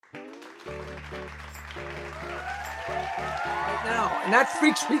right now. And that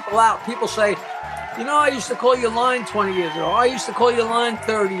freaks people out. People say, you know, I used to call you line 20 years ago. I used to call you line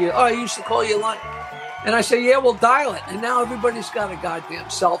 30 years. Oh, I used to call you line. And I say, yeah, well, dial it. And now everybody's got a goddamn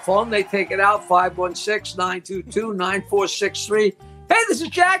cell phone. They take it out, 516-922-9463. Hey, this is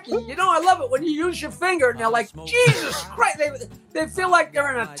Jackie. You know, I love it when you use your finger. And they're like, Jesus Christ. They feel like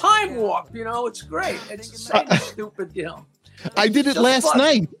they're in a time warp. You know, it's great. It's the same stupid, you know. I did it last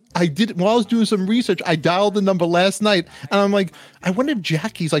night. I did it while I was doing some research. I dialed the number last night, and I'm like, I wonder if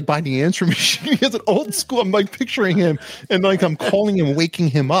Jackie's like by the answering machine. He has an old school. I'm like picturing him, and like I'm calling him, waking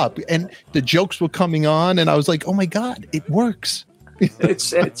him up, and the jokes were coming on, and I was like, oh my God, it works.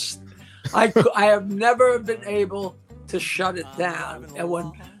 I have never been able to shut it down. And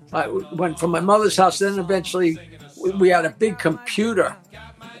when I went from my mother's house, then eventually we had a big computer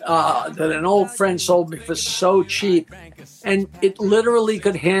that an old friend sold me for so cheap. And it literally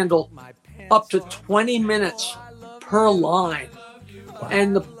could handle up to 20 minutes per line.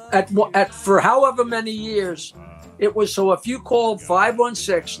 And for however many years, it was so if you called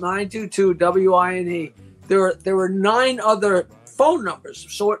 516-922-WINE, there were 9 other phone numbers.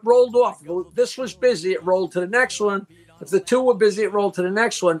 So it rolled off. If this was busy, it rolled to the next one. If the 2 were busy, it rolled to the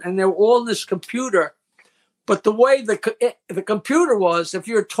next one. And they were all in this computer. But the way the computer was, if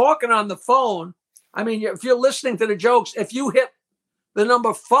you're talking on the phone, I mean, if you're listening to the jokes, if you hit the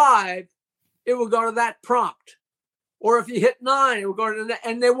number 5, it would go to that prompt. Or if you hit 9, it would go to that.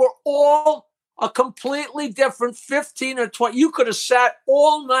 And they were all a completely different 15 or 20. You could have sat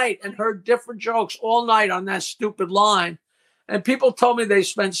all night and heard different jokes all night on that stupid line. And people told me they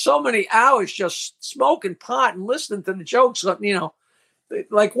spent so many hours just smoking pot and listening to the jokes. You know,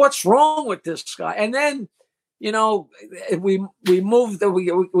 like, what's wrong with this guy? And then, you know, we moved,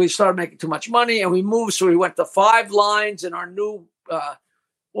 we started making too much money and we moved. So we went to 5 lines in our new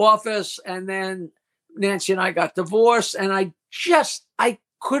office. And then Nancy and I got divorced and I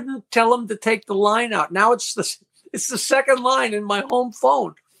couldn't tell him to take the line out. Now it's the second line in my home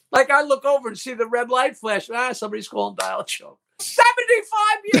phone. Like I look over and see the red light flash. Somebody's calling dial show. 75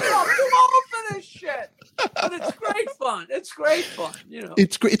 years old. Too old for this shit. But it's great fun. It's great fun. You know,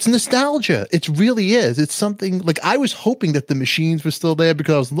 it's great. It's nostalgia. It really is. It's something like I was hoping that the machines were still there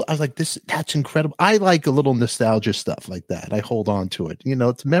because I was like, that's incredible. I like a little nostalgia stuff like that. I hold on to it. You know,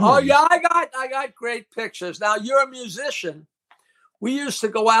 it's memory. Oh yeah, I got great pictures. Now you're a musician. We used to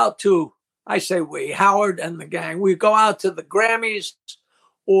go out to, I say we, Howard and the gang. We go out to the Grammys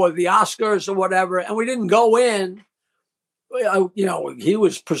or the Oscars or whatever, and we didn't go in. You know, he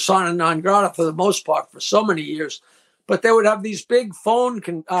was persona non grata for the most part for so many years, but they would have these big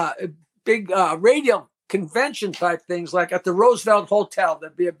radio convention type things, like at the Roosevelt Hotel.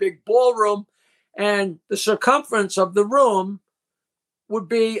 There'd be a big ballroom, and the circumference of the room would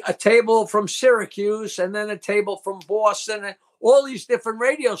be a table from Syracuse and then a table from Boston, and all these different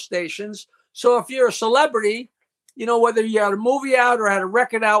radio stations. So if you're a celebrity, you know, whether you had a movie out or had a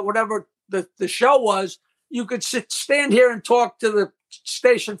record out, whatever the show was, you could stand here and talk to the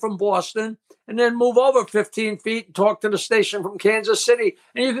station from Boston and then move over 15 feet and talk to the station from Kansas City.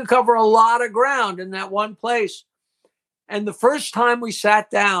 And you could cover a lot of ground in that one place. And the first time we sat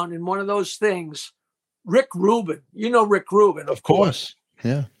down in one of those things, Rick Rubin, you know Rick Rubin, of course.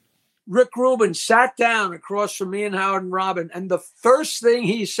 Yeah. Rick Rubin sat down across from me and Howard and Robin. And the first thing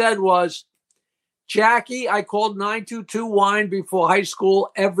he said was, Jackie, I called 922-WINE before high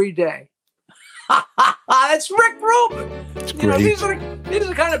school every day. That's Rick Rubin. You know, these are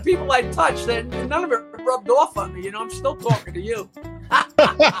the kind of people I touch. That none of it rubbed off on me. You know, I'm still talking to you.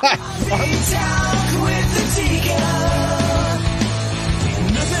 Nothing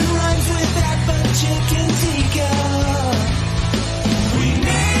runs with that but chicken tikka. We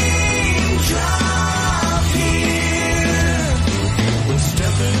name drop here. We're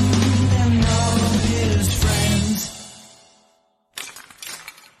Stephen and all his friends.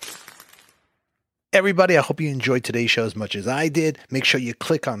 Everybody, I hope you enjoyed today's show as much as I did. Make sure you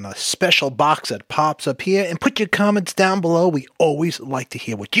click on the special box that pops up here and put your comments down below. We always like to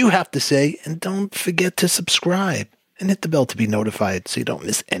hear what you have to say. And don't forget to subscribe and hit the bell to be notified so you don't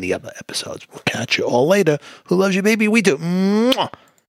miss any other episodes. We'll catch you all later. Who loves you, baby? We do. Mwah!